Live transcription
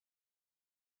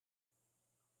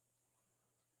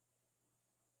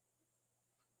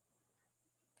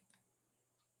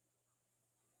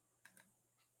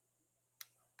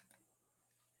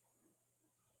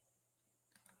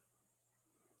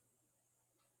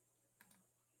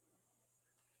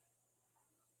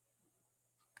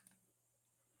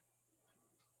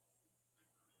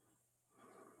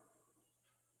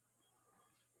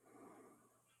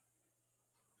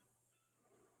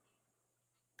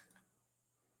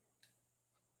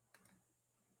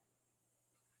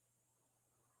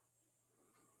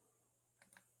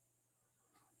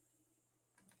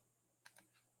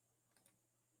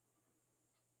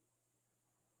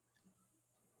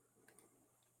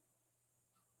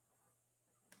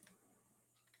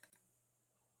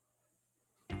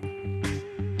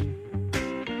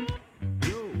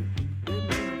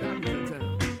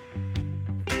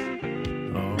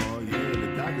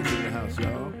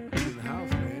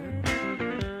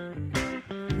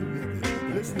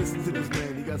listen to this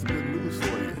man. He got some good news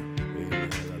for you.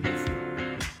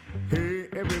 Hey,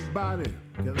 everybody,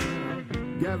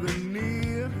 gather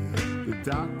near. The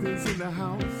doctor's in the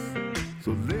house,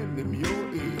 so lend him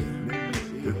your ear.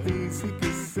 The things he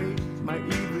can say might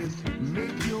even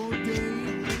make your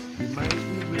day. He might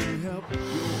even help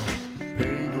your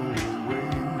pain go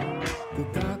away. The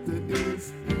doctor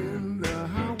is in the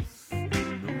house.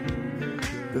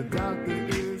 The doctor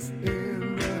is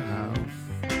in the house.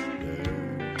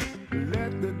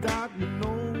 Let the doctor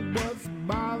know what's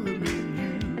bothering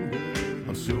you.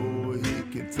 I'm sure he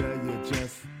can tell you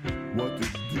just what to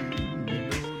do.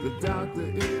 The doctor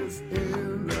is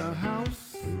in the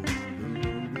house.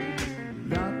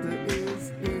 Doctor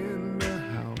is in the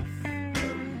house.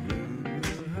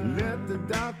 Let the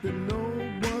doctor know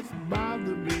what's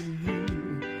bothering you.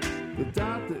 The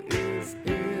doctor is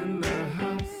in the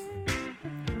house.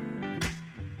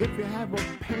 If you have a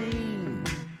pain,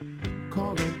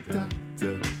 call a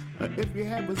doctor. If you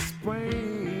have a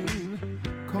sprain,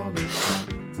 call a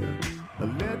doctor.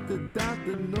 Let the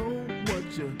doctor know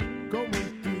what you're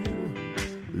going through.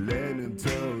 Let him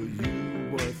tell you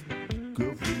what's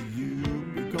good for you.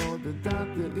 Because the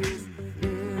doctor is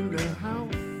in the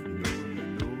house.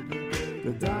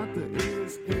 The doctor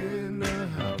is in the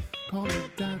house. Call a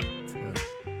doctor.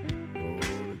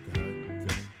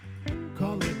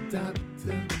 Call a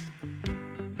doctor.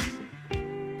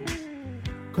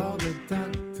 Call a doctor. Call a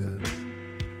doctor.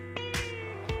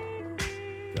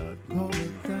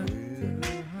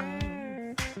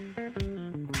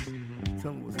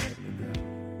 Tell me what's happening there.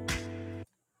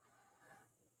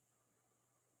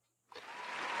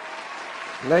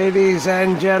 Ladies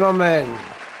and gentlemen,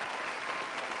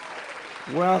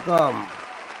 welcome.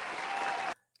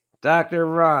 Dr.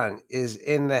 Ron is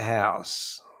in the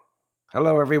house.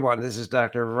 Hello, everyone. This is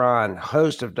Dr. Ron,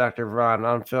 host of Dr. Ron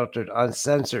Unfiltered,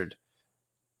 Uncensored.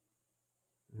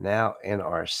 Now in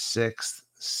our 6th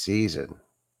season.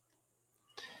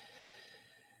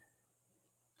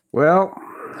 Well,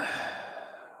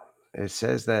 it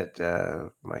says that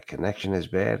my connection is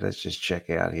bad. Let's just check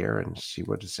out here and see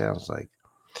what it sounds like.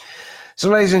 So,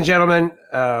 ladies and gentlemen,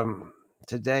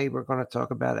 today we're going to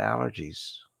talk about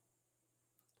allergies.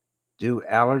 Do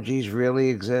allergies really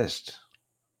exist?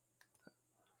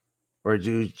 Or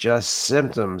do just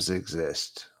symptoms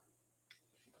exist?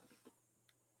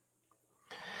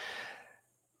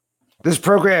 This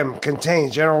program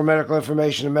contains general medical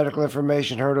information, and medical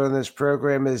information heard on this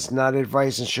program is not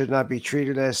advice and should not be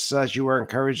treated as such. You are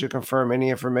encouraged to confirm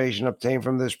any information obtained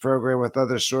from this program with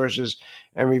other sources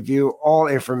and review all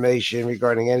information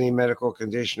regarding any medical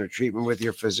condition or treatment with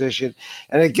your physician.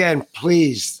 And again,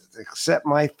 please accept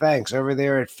my thanks over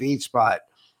there at FeedSpot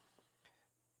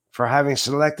for having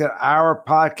selected our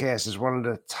podcast as one of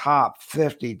the top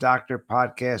 50 doctor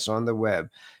podcasts on the web.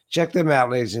 Check them out,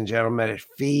 ladies and gentlemen, at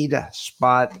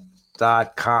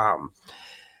feedspot.com.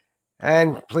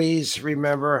 And please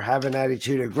remember, have an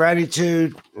attitude of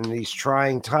gratitude in these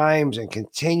trying times and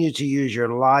continue to use your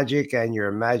logic and your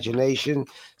imagination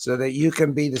so that you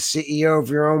can be the CEO of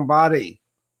your own body.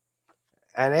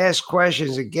 And ask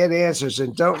questions and get answers,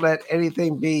 and don't let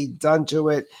anything be done to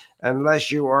it unless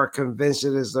you are convinced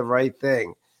it is the right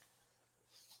thing.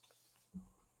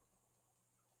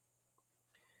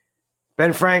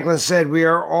 Ben Franklin said, "We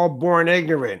are all born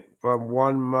ignorant, but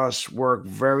one must work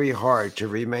very hard to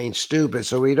remain stupid."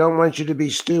 So we don't want you to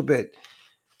be stupid.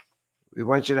 We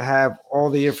want you to have all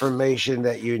the information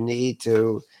that you need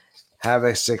to have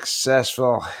a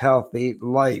successful, healthy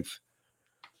life.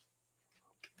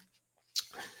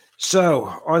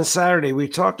 So on Saturday, we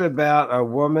talked about a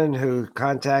woman who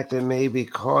contacted me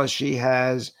because she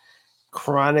has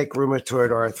chronic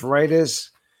rheumatoid arthritis.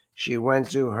 She went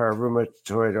to her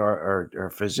rheumatoid or her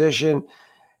physician,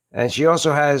 and she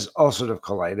also has ulcerative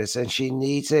colitis, and she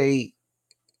needs a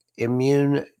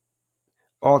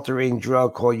immune-altering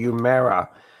drug called Humira.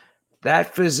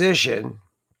 That physician,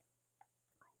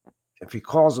 if he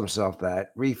calls himself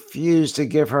that, refused to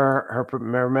give her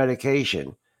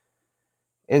medication,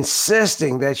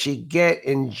 insisting that she get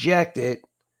injected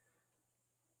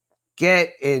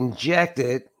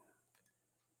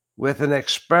with an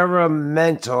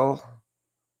experimental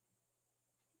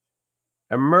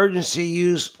emergency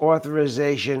use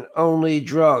authorization only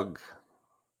drug.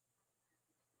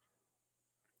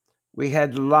 We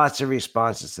had lots of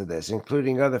responses to this,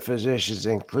 including other physicians,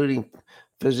 including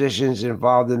physicians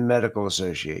involved in medical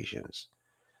associations.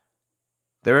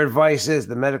 Their advice is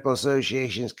the medical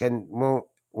associations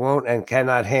won't and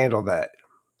cannot handle that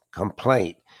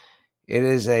complaint. It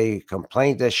is a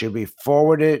complaint that should be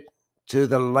forwarded to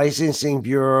the licensing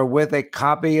bureau with a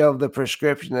copy of the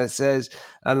prescription that says,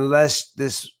 unless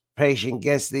this patient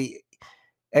gets the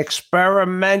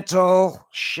experimental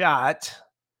shot,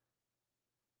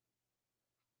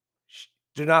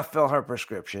 do not fill her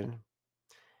prescription,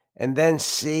 and then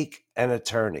seek an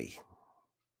attorney.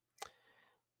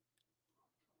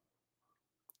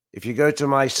 If you go to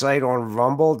my site on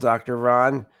Rumble, Dr.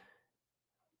 Ron,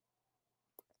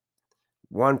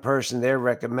 one person there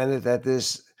recommended that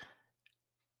this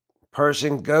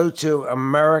person go to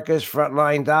America's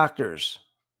Frontline Doctors,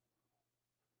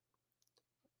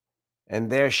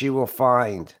 and there she will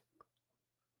find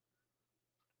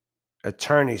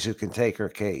attorneys who can take her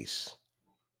case.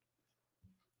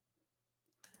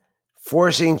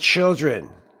 Forcing children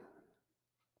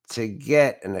to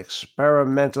get an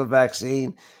experimental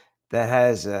vaccine that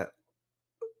has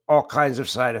all kinds of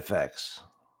side effects.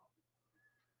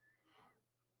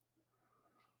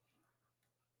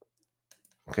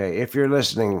 Okay, if you're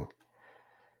listening,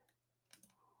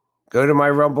 go to my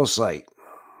Rumble site,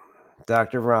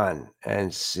 Dr. Ron,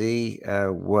 and see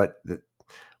what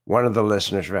one of the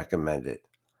listeners recommended.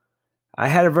 I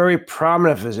had a very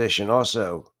prominent physician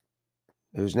also,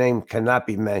 whose name cannot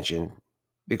be mentioned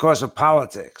because of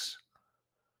politics,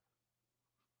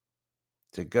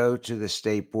 to go to the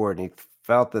state board, and he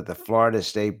felt that the Florida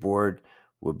State Board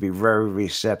would be very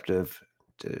receptive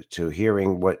to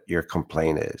hearing what your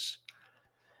complaint is.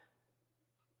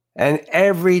 And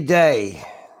every day,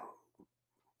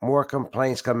 more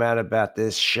complaints come out about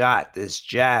this shot, this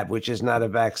jab, which is not a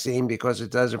vaccine because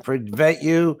it doesn't prevent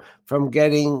you from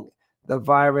getting the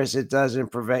virus. It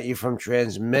doesn't prevent you from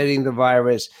transmitting the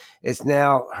virus. It's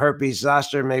now herpes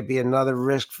zoster may be another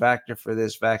risk factor for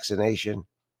this vaccination,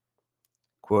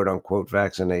 quote unquote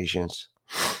vaccinations.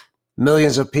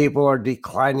 Millions of people are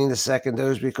declining the second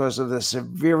dose because of the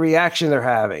severe reaction they're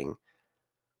having.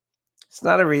 It's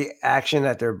not a reaction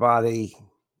that their body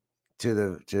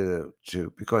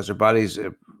because their body's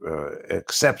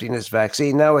accepting this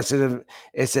vaccine. No, it's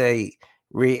a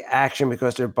reaction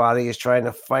because their body is trying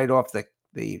to fight off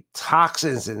the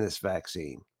toxins in this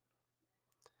vaccine.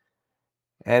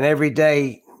 And every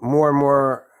day, more and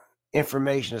more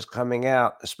information is coming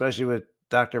out, especially with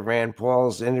Dr. Rand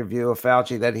Paul's interview of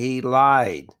Fauci, that he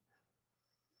lied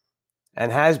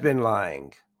and has been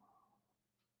lying.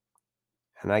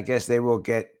 And I guess they will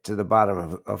get to the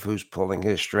bottom of who's pulling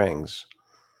his strings.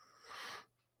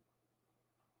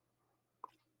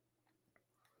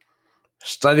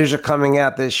 Studies are coming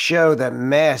out that show that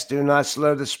masks do not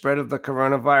slow the spread of the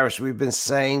coronavirus. We've been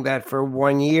saying that for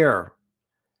 1 year.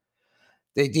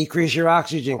 They decrease your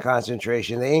oxygen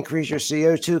concentration. They increase your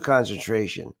CO2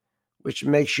 concentration, which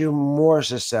makes you more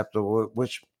susceptible,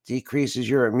 which decreases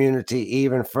your immunity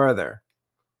even further.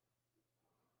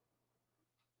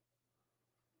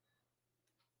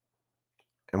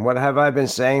 And what have I been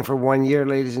saying for 1 year,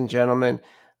 ladies and gentlemen?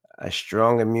 A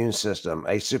strong immune system,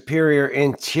 a superior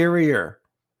interior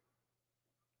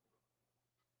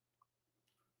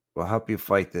will help you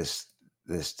fight this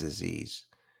disease.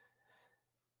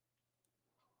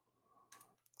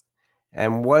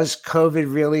 And was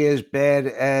COVID really as bad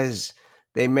as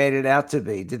they made it out to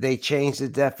be? Did they change the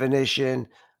definition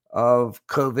of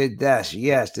COVID deaths?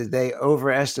 Yes. Did they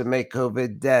overestimate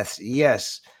COVID deaths?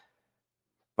 Yes.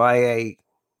 By a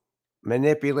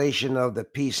manipulation of the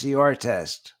PCR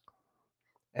test.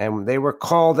 And they were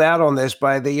called out on this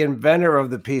by the inventor of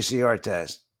the PCR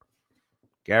test,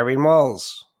 Gary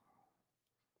Mulls.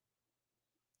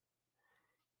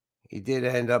 He did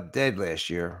end up dead last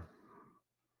year.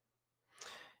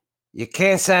 You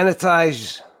can't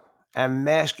sanitize and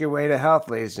mask your way to health,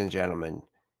 ladies and gentlemen.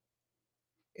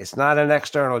 It's not an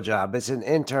external job. It's an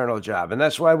internal job. And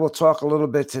that's why we'll talk a little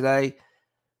bit today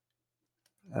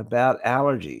about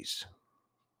allergies.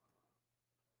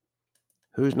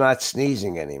 Who's not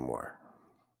sneezing anymore?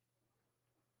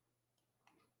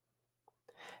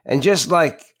 And just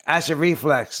like acid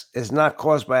reflux is not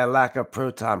caused by a lack of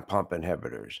proton pump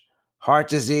inhibitors, heart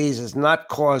disease is not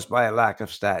caused by a lack of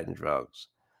statin drugs.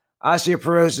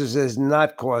 Osteoporosis is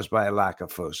not caused by a lack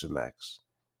of Fosamax.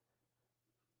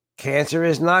 Cancer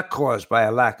is not caused by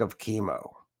a lack of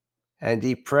chemo. And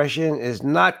depression is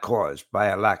not caused by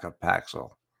a lack of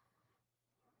Paxil.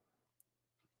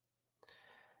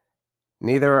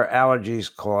 Neither are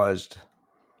allergies caused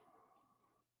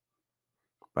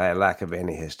by a lack of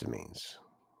antihistamines.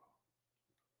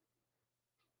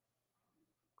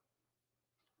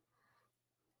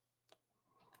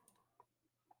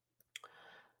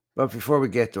 But before we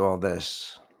get to all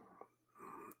this,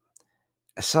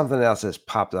 something else has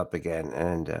popped up again,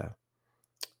 and I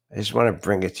just want to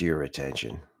bring it to your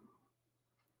attention.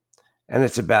 and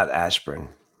it's about aspirin.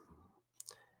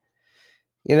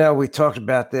 You know, we talked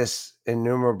about this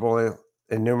innumerable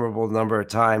number of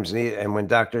times, and when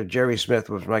Dr. Jerry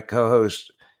Smith was my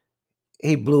co-host,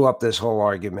 he blew up this whole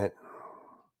argument.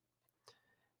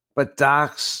 But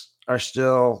docs are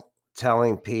still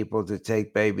telling people to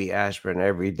take baby aspirin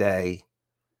every day.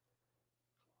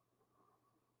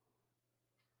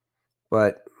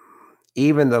 But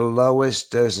even the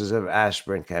lowest doses of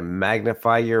aspirin can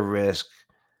magnify your risk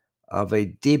of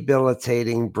a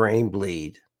debilitating brain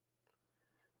bleed.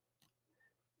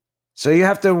 So you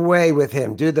have to weigh with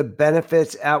him. Do the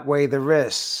benefits outweigh the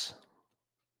risks?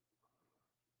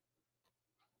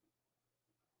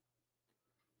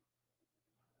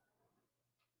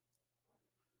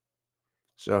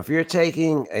 So if you're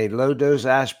taking a low-dose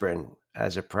aspirin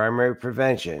as a primary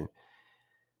prevention,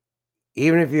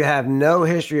 even if you have no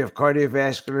history of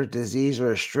cardiovascular disease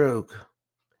or a stroke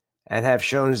and have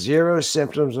shown zero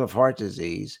symptoms of heart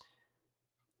disease,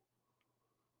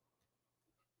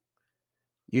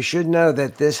 you should know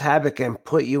that this habit can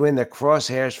put you in the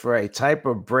crosshairs for a type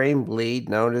of brain bleed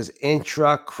known as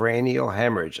intracranial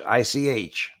hemorrhage,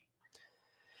 ICH.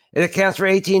 It accounts for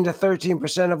 18 to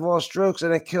 13% of all strokes,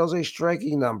 and it kills a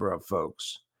striking number of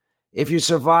folks. If you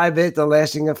survive it, the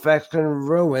lasting effects can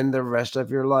ruin the rest of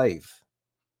your life.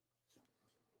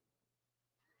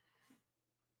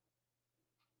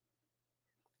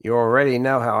 You already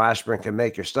know how aspirin can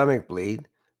make your stomach bleed,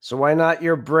 so why not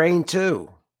your brain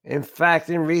too? In fact,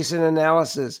 in recent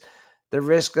analysis, the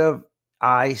risk of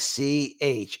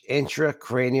ICH,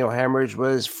 intracranial hemorrhage,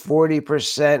 was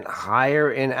 40%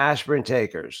 higher in aspirin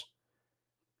takers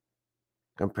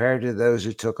compared to those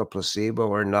who took a placebo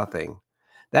or nothing.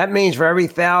 That means for every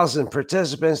 1,000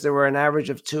 participants, there were an average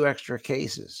of 2 extra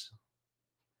cases.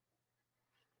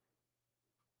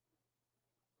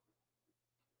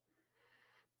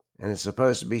 And it's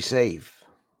supposed to be safe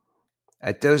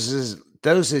at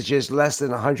dosages less than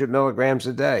 100 milligrams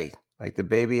a day, like the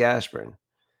baby aspirin.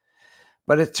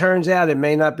 But it turns out it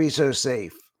may not be so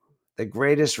safe. The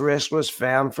greatest risk was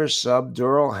found for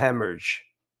subdural hemorrhage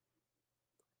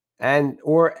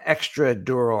or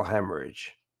extradural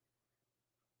hemorrhage.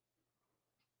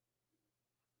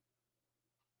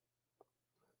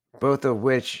 Both of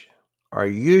which are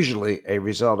usually a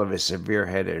result of a severe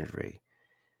head injury.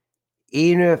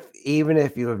 Even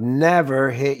if you have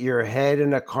never hit your head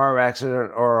in a car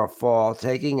accident or a fall,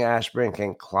 taking aspirin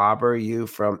can clobber you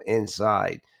from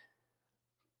inside,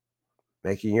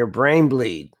 making your brain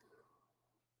bleed.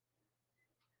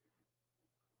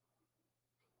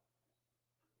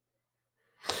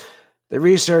 The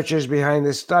researchers behind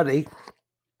this study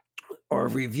or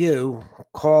review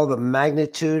call the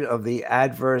magnitude of the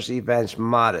adverse events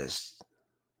modest.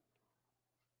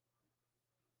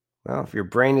 Well, if your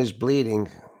brain is bleeding,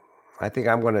 I think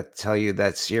I'm going to tell you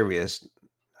that's serious.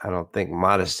 I don't think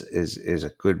modest is a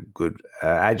good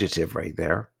adjective right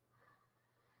there.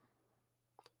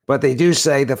 But they do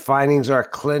say the findings are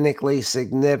clinically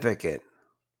significant.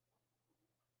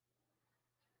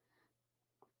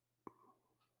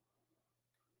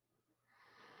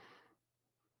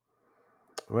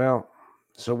 Well,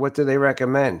 so what do they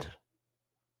recommend?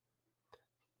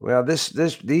 Well,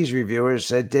 these reviewers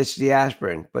said ditch the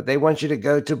aspirin, but they want you to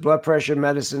go to blood pressure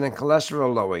medicine and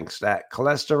cholesterol lowering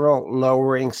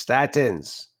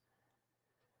statins.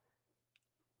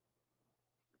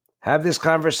 Have this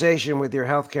conversation with your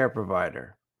healthcare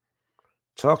provider.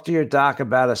 Talk to your doc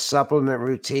about a supplement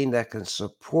routine that can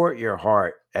support your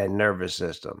heart and nervous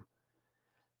system,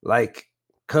 like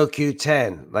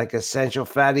CoQ10, like essential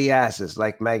fatty acids,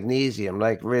 like magnesium,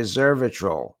 like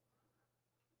resveratrol.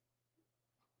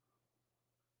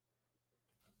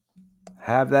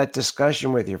 Have that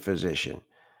discussion with your physician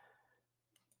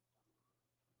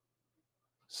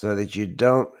so that you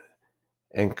don't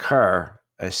incur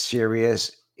a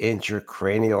serious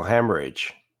intracranial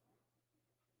hemorrhage.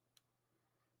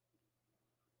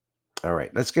 All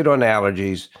right, let's get on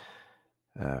allergies.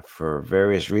 For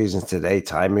various reasons today,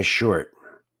 time is short.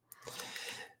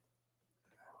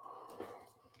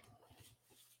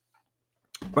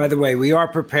 By the way, we are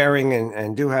preparing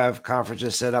and do have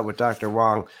conferences set up with Dr.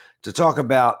 Wong to talk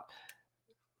about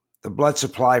the blood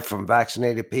supply from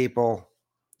vaccinated people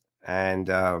and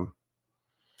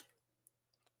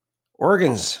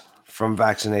organs from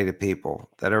vaccinated people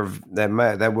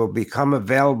that will become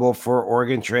available for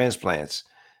organ transplants.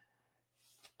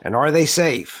 And are they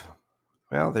safe?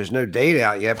 Well, there's no data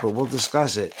out yet, but we'll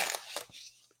discuss it.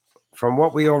 From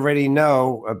what we already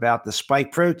know about the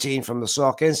spike protein from the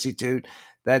Salk Institute,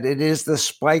 that it is the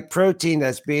spike protein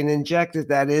that's being injected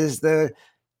that is the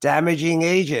damaging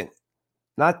agent.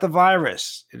 not the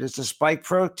virus. It is the spike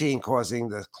protein causing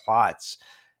the clots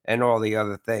and all the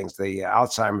other things, the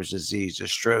Alzheimer's disease, the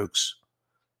strokes.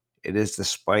 It is the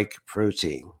spike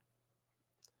protein.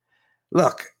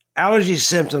 Look, allergy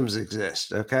symptoms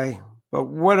exist, okay? But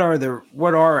what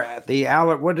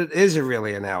is it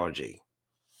really an allergy?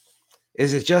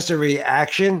 Is it just a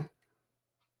reaction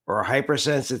or a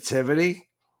hypersensitivity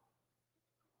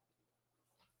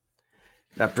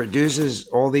that produces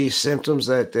all these symptoms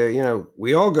that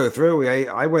we all go through?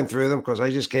 I went through them because I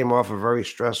just came off a very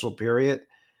stressful period.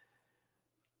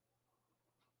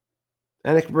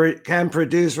 And it can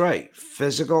produce,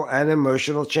 physical and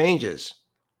emotional changes.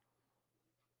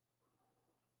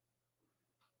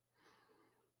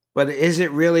 But is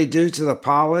it really due to the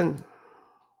pollen?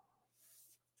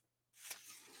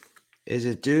 Is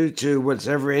it due to what's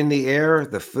ever in the air,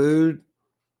 the food?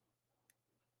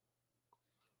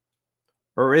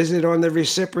 Or is it on the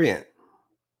recipient?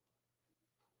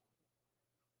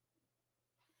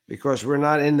 Because we're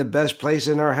not in the best place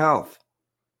in our health.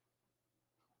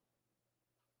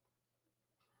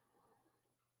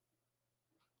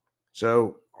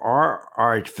 So are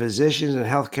our physicians and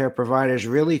healthcare providers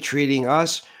really treating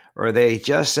us? Or are they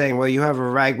just saying, well, you have a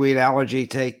ragweed allergy,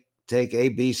 take A,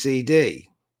 B, C, D?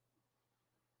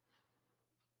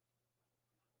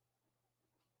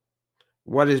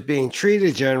 What is being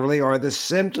treated generally are the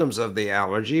symptoms of the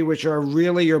allergy, which are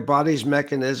really your body's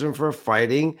mechanism for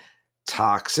fighting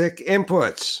toxic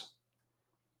inputs.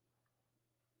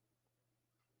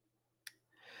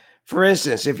 For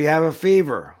instance, if you have a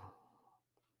fever,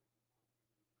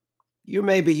 you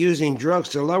may be using drugs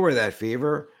to lower that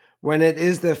fever when it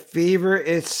is the fever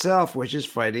itself which is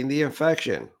fighting the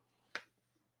infection.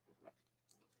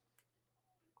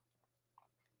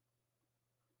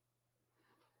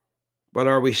 But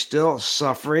are we still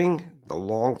suffering the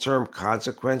long-term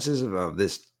consequences of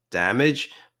this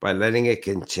damage by letting it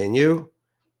continue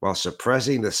while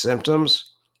suppressing the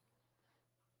symptoms?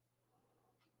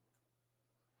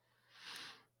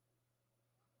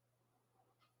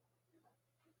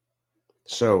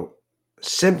 So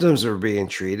symptoms are being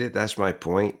treated, that's my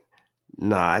point,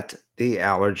 not the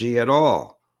allergy at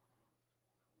all.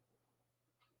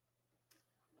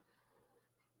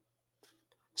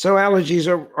 So allergies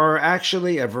are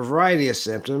actually a variety of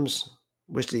symptoms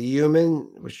which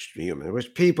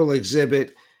people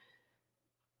exhibit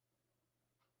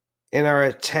in our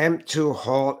attempt to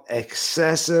halt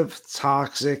excessive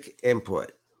toxic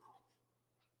input.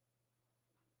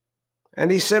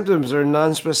 And these symptoms are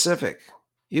non-specific.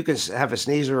 You can have a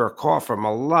sneeze or a cough from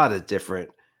a lot of different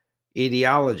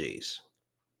etiologies.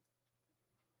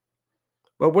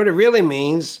 But what it really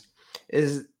means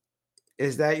is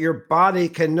that your body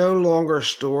can no longer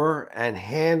store and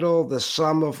handle the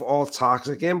sum of all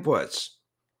toxic inputs.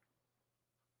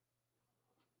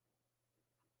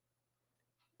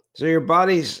 So your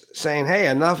body's saying, hey,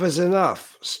 enough is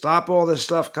enough. Stop all this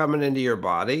stuff coming into your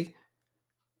body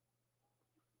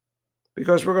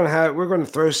because we're going to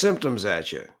throw symptoms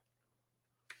at you.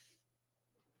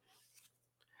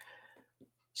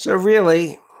 So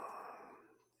really,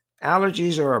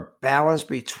 allergies are a balance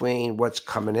between what's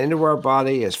coming into our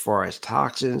body as far as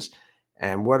toxins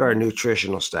and what our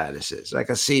nutritional status is, like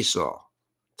a seesaw.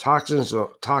 Toxins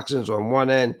on one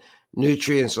end,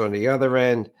 nutrients on the other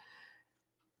end.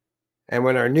 And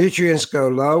when our nutrients go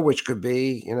low, which could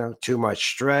be, too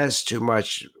much stress, too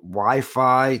much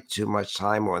Wi-Fi, too much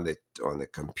time on the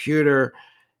computer,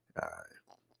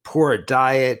 poor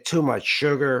diet, too much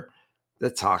sugar, the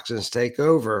toxins take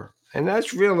over. And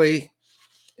that's really,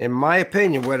 in my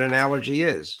opinion, what an allergy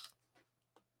is.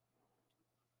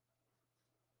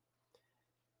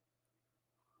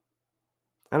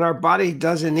 And our body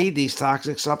doesn't need these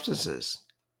toxic substances.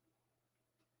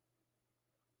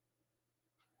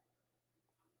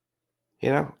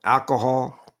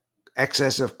 Alcohol,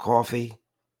 excessive coffee,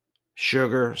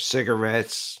 sugar,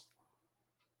 cigarettes,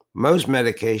 most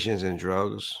medications and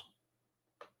drugs,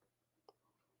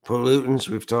 pollutants.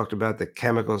 We've talked about the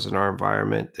chemicals in our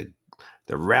environment,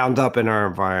 the Roundup in our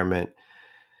environment,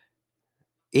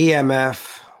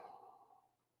 EMF,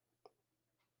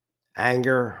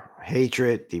 anger,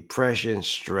 hatred, depression,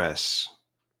 stress.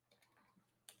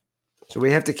 So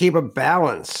we have to keep a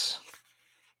balance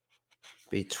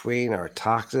between our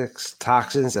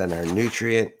toxins and our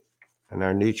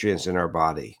nutrients in our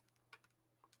body.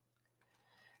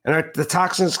 And the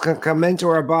toxins can come into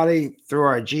our body through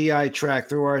our GI tract,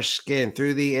 through our skin,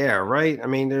 through the air, right? I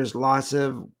mean, there's lots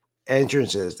of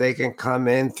entrances. They can come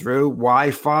in through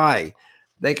Wi-Fi.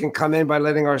 They can come in by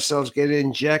letting ourselves get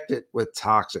injected with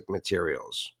toxic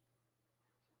materials.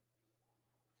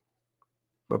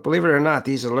 But believe it or not,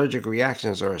 these allergic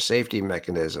reactions are a safety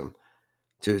mechanism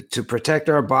to protect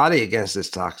our body against this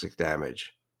toxic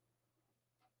damage.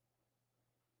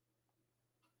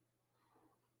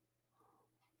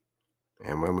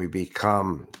 And when we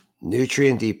become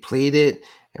nutrient depleted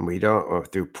and we don't, or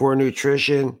through poor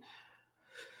nutrition,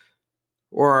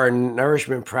 or our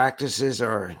nourishment practices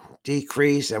are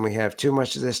decreased and we have too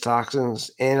much of this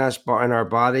toxins in our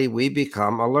body, we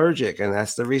become allergic, and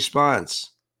that's the response.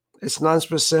 It's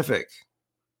nonspecific.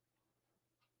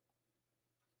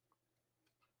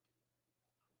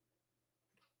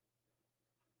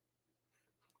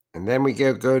 And then we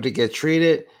go to get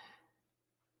treated.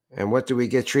 And what do we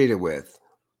get treated with?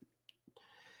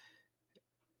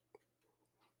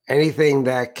 Anything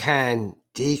that can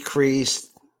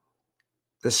decrease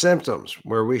the symptoms,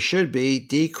 where we should be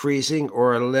decreasing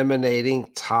or eliminating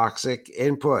toxic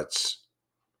inputs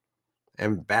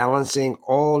and balancing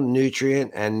all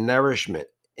nutrient and nourishment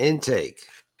intake.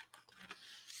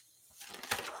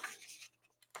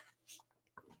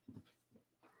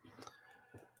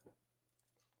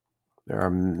 There are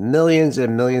millions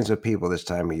and millions of people this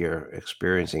time of year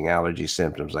experiencing allergy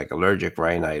symptoms like allergic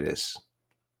rhinitis,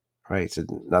 right? It's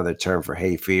another term for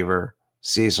hay fever,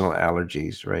 seasonal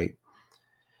allergies, right?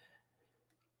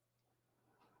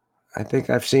 I think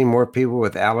I've seen more people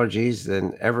with allergies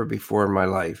than ever before in my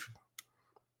life.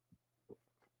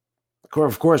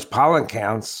 Of course, pollen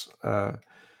counts are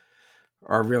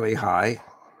really high,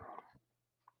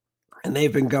 and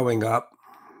they've been going up,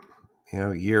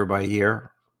 year by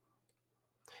year.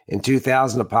 In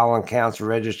 2000, the pollen counts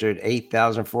registered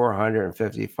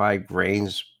 8,455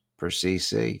 grains per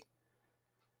cc.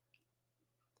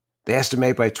 They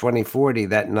estimate by 2040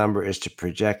 that number is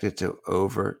projected to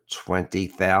over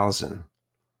 20,000.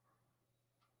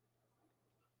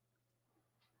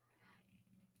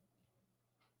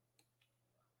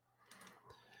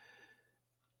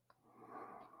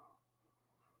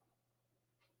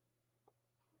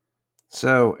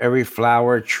 So every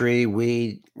flower, tree,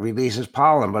 weed releases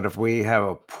pollen, but if we have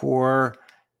a poor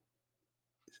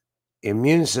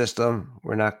immune system,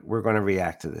 we're going to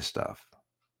react to this stuff.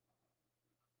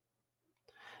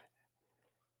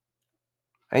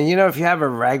 And if you have a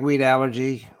ragweed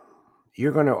allergy,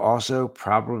 you're going to also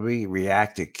probably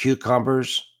react to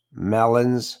cucumbers,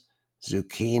 melons,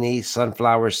 zucchini,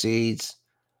 sunflower seeds,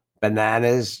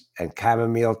 bananas, and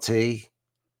chamomile tea.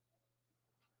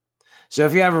 So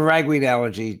if you have a ragweed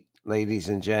allergy, ladies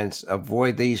and gents,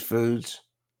 avoid these foods.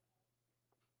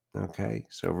 Okay,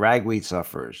 so ragweed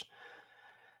sufferers.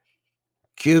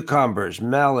 Cucumbers,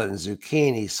 melons,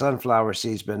 zucchini, sunflower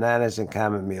seeds, bananas, and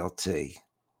chamomile tea.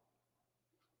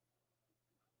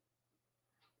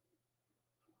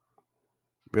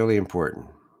 Really important.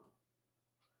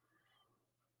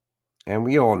 And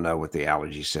we all know what the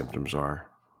allergy symptoms are.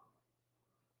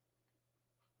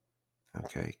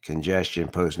 Okay, congestion,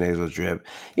 postnasal drip.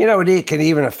 It can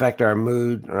even affect our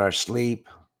mood and our sleep,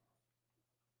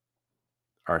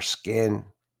 our skin.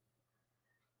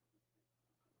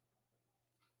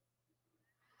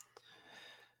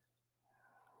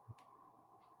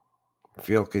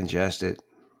 Feel congested.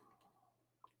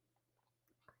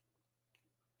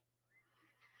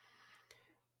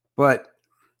 But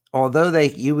although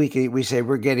we say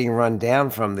we're getting run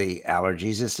down from the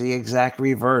allergies, it's the exact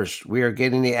reverse. We are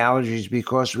getting the allergies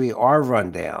because we are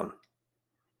run down.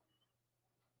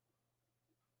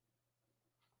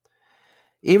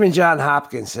 Even John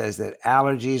Hopkins says that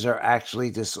allergies are actually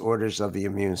disorders of the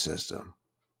immune system.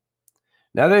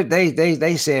 Now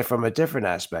they say it from a different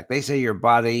aspect. They say your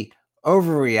body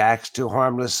overreacts to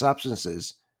harmless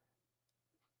substances.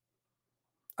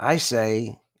 I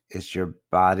say it's your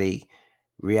body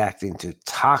reacting to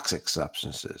toxic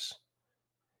substances.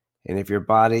 And if your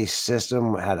body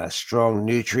system had a strong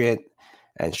nutrient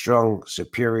and strong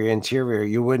superior interior,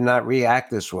 you would not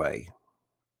react this way.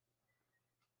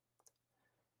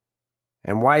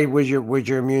 And why would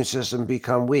your immune system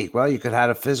become weak? Well, you could have had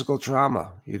a physical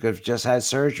trauma. You could have just had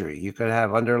surgery. You could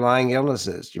have underlying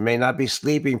illnesses. You may not be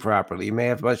sleeping properly. You may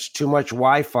have too much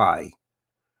Wi-Fi.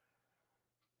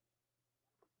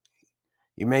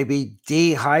 You may be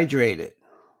dehydrated.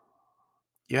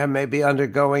 You may be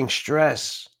undergoing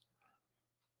stress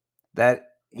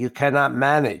that you cannot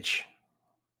manage.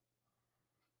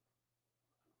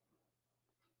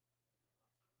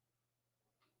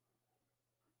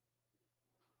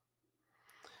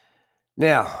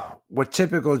 Now, what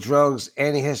typical drugs,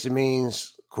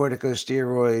 antihistamines,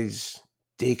 corticosteroids,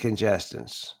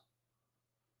 decongestants?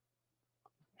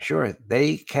 Sure,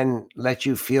 they can let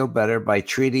you feel better by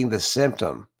treating the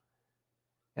symptom,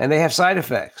 and they have side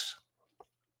effects.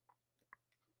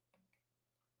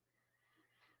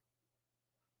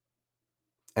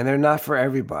 and they're not for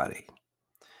everybody.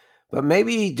 But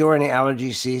maybe during the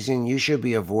allergy season, you should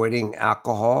be avoiding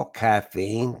alcohol,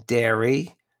 caffeine,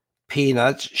 dairy,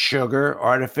 peanuts, sugar,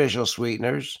 artificial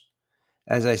sweeteners.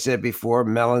 As I said before,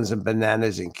 melons and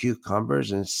bananas and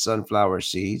cucumbers and sunflower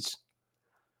seeds.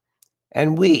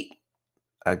 And wheat.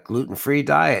 A gluten-free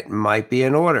diet might be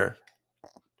in order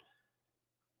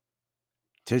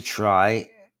to try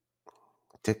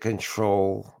to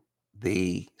control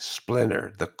the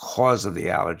splinter, the cause of the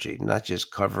allergy, not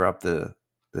just cover up the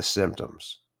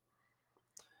symptoms.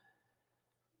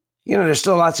 There's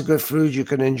still lots of good foods you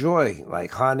can enjoy, like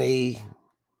honey,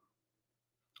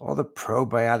 all the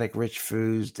probiotic rich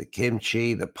foods, the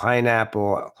kimchi, the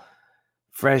pineapple,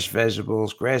 fresh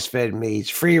vegetables, grass-fed meats,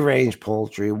 free-range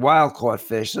poultry, wild-caught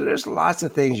fish. So there's lots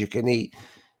of things you can eat.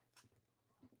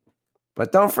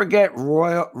 But don't forget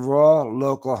raw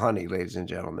local honey, ladies and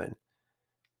gentlemen.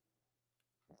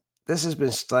 This has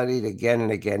been studied again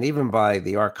and again, even by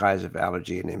the Archives of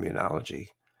Allergy and Immunology.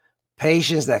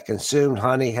 Patients that consumed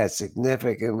honey had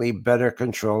significantly better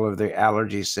control of their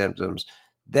allergy symptoms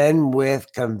than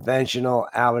with conventional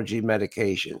allergy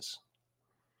medications.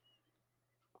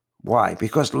 Why?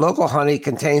 Because local honey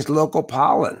contains local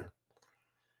pollen.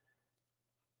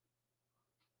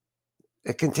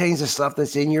 It contains the stuff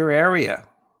that's in your area.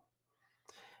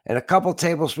 And a couple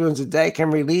tablespoons a day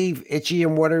can relieve itchy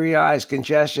and watery eyes,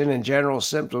 congestion, and general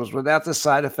symptoms without the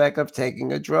side effect of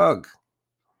taking a drug.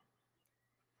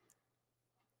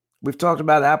 We've talked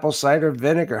about apple cider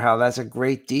vinegar, how that's a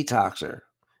great detoxer.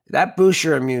 That boosts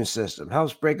your immune system,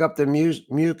 helps break up the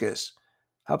mucus,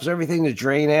 helps everything to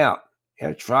drain out.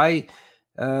 Try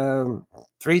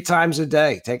 3 times a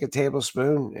day. Take a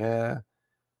tablespoon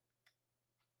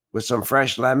with some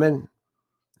fresh lemon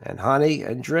and honey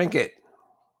and drink it.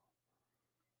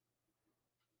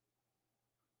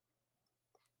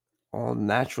 All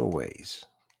natural ways.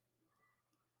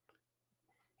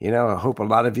 I hope a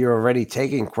lot of you are already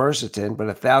taking quercetin, but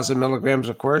 1,000 milligrams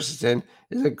of quercetin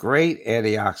is a great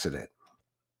antioxidant.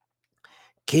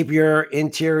 Keep your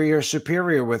interior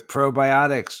superior with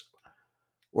probiotics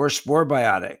or spore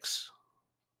biotics.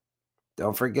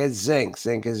 Don't forget zinc.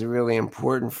 Zinc is really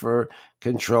important for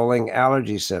controlling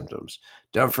allergy symptoms.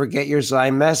 Don't forget your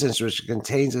Zymessence, which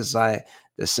contains the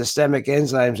systemic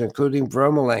enzymes, including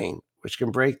bromelain, which can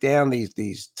break down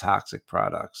these toxic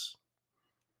products.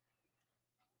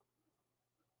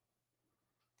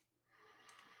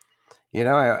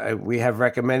 We have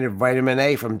recommended vitamin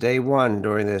A from day one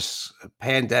during this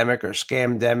pandemic or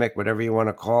scamdemic, whatever you want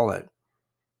to call it.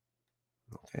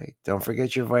 Okay, don't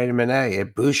forget your vitamin A.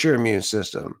 It boosts your immune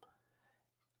system.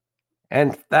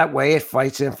 And that way it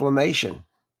fights inflammation.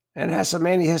 And it has some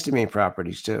antihistamine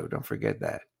properties too. Don't forget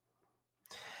that.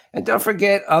 And don't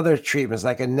forget other treatments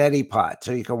like a neti pot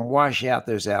so you can wash out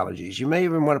those allergies. You may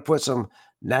even want to put some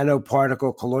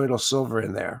nanoparticle colloidal silver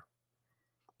in there.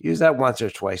 Use that once or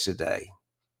twice a day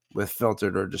with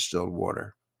filtered or distilled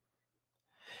water.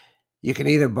 You can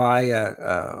either buy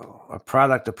a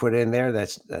product to put in there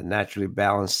that's a naturally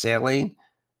balanced saline,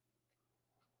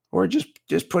 or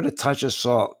just put a touch of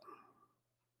salt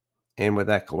in with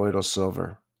that colloidal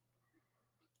silver.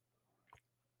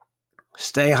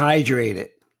 Stay hydrated.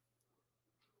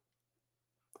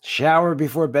 Shower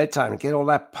before bedtime. Get all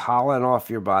that pollen off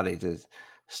your body to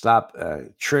stop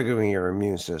triggering your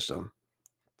immune system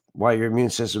while your immune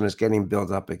system is getting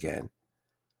built up again.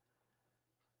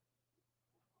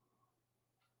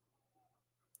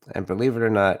 And believe it or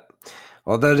not,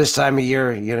 although this time of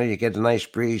year, you get a nice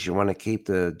breeze, you want to keep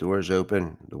the doors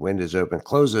open, the windows open,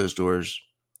 close those doors,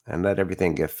 and let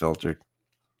everything get filtered.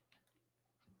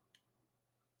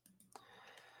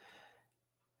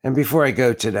 And before I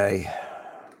go today,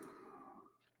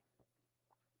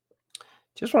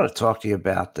 just want to talk to you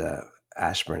about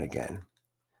aspirin again.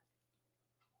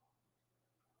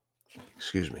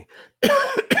 Excuse me.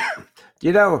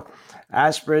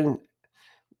 Aspirin,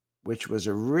 which was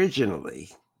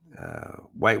originally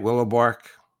white willow bark,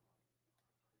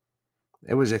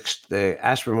 the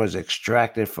aspirin was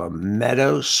extracted from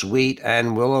meadow, sweet,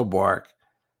 and willow bark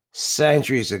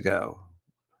centuries ago.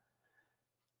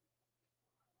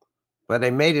 But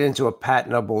they made it into a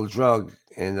patentable drug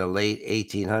in the late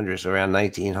 1800s, around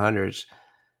 1900s,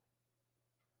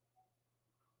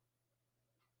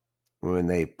 when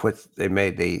they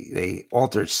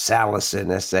altered salicin,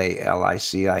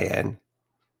 salicin,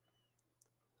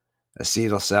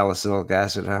 acetyl salicylic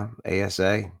acid,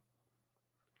 ASA,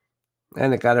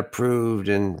 and it got approved,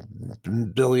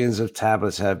 and billions of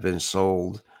tablets have been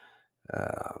sold.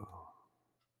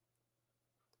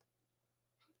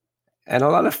 And a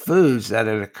lot of foods that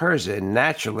it occurs in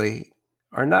naturally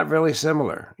are not really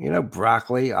similar.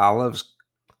 Broccoli, olives,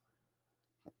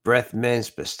 breath mints,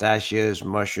 pistachios,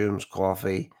 mushrooms,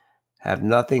 coffee have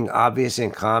nothing obvious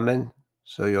in common,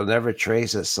 so you'll never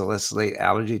trace a salicylate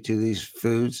allergy to these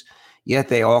foods, yet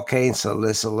they all contain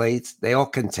salicylates.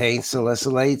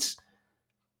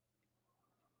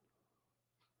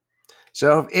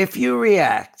 So if you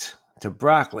react to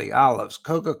broccoli, olives,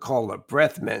 Coca-Cola,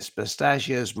 breath mints,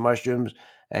 pistachios, mushrooms,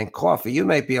 and coffee, you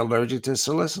may be allergic to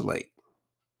salicylate.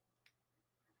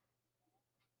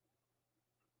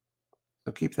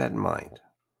 So keep that in mind.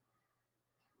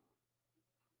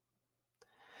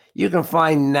 You can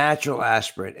find natural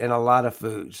aspirin in a lot of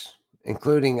foods,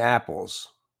 including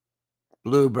apples,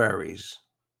 blueberries,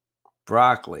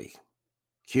 broccoli,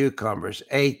 cucumbers,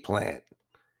 eggplant,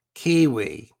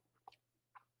 kiwi.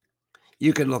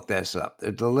 You can look this up.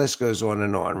 The list goes on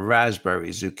and on.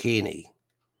 Raspberry, zucchini.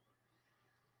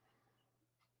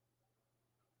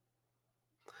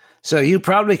 So you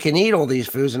probably can eat all these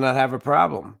foods and not have a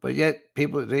problem. But yet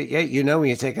when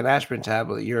you take an aspirin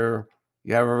tablet, you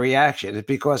have a reaction. It's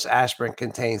because aspirin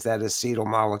contains that acetyl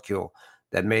molecule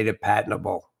that made it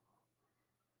patentable.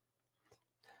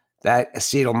 That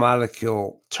acetyl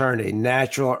molecule turned a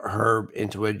natural herb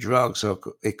into a drug, so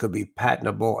it could be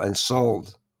patentable and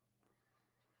sold.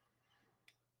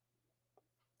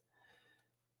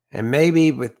 And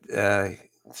maybe with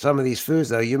some of these foods,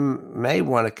 though, you may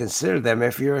want to consider them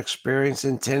if you're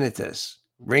experiencing tinnitus,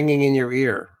 ringing in your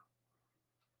ear.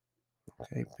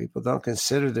 Okay, people don't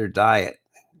consider their diet.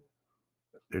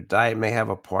 Their diet may have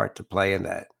a part to play in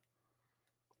that.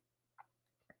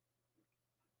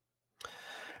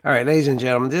 All right, ladies and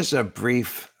gentlemen, this is a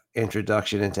brief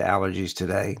introduction into allergies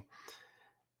today.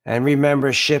 And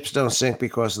remember, ships don't sink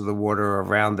because of the water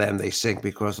around them. They sink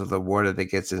because of the water that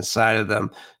gets inside of them.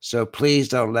 So please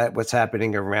don't let what's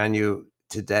happening around you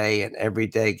today and every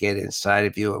day get inside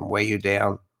of you and weigh you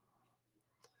down.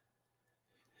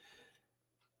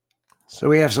 So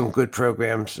we have some good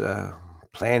programs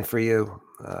planned for you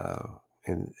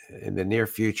in the near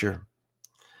future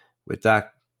with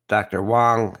Dr.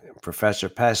 Wong, Professor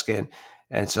Peskin,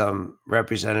 and some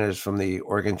representatives from the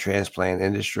organ transplant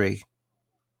industry.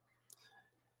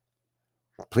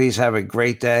 Please have a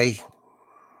great day.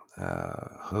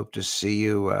 Hope to see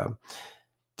you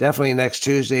definitely next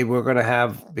Tuesday. We're going to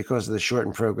have, because of the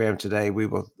shortened program today, we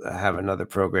will have another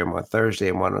program on Thursday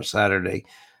and one on Saturday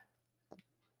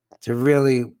to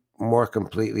really more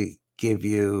completely give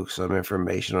you some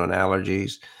information on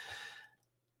allergies.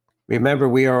 Remember,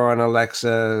 we are on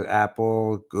Alexa,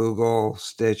 Apple, Google,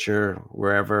 Stitcher,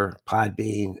 wherever,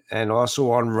 Podbean, and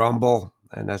also on Rumble.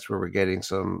 And that's where we're getting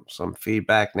some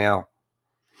feedback now.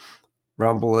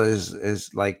 Rumble is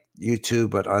like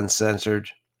YouTube, but uncensored.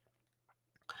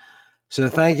 So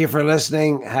thank you for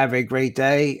listening. Have a great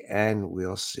day, and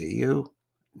we'll see you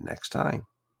next time.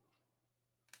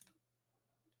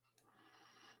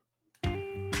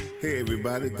 Hey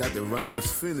everybody, Dr.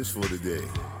 Roberts finished for today.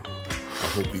 I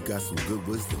hope you got some good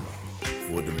wisdom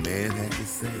for what the man had to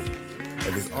say.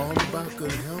 If it's all about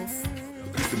good health,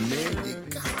 he's the man you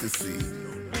got to see.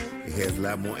 He has a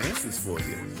lot more answers for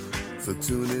you. So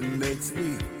tune in next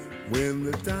week when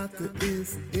the doctor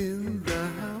is in the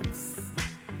house.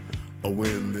 Or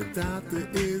when the doctor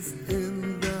is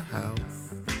in the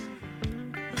house.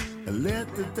 And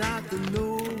let the doctor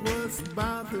know what's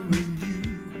bothering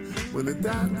you. When the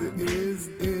doctor is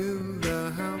in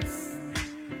the house.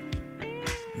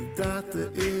 The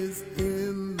doctor is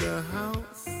in the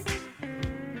house.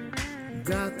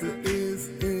 Doctor is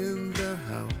in the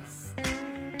house.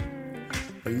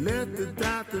 And let the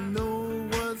doctor know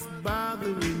what's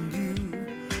bothering you.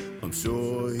 I'm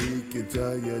sure he can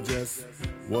tell you just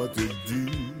what to do.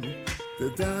 The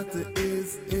doctor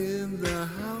is in the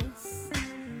house.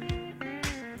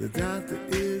 The doctor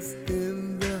is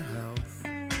in the house.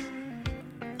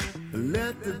 And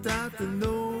let the doctor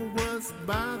know what's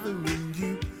bothering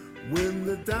you. When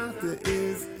the doctor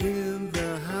is in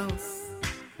the house.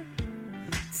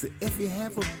 So if you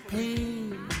have a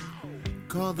pain,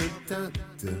 call the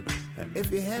doctor.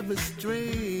 If you have a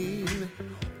strain,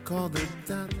 call the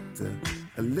doctor.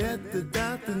 And let the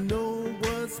doctor know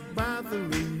what's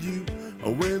bothering you.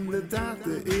 Or when the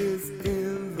doctor is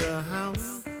in the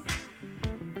house.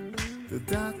 The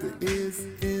doctor is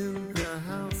in the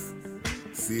house.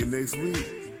 See you next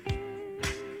week.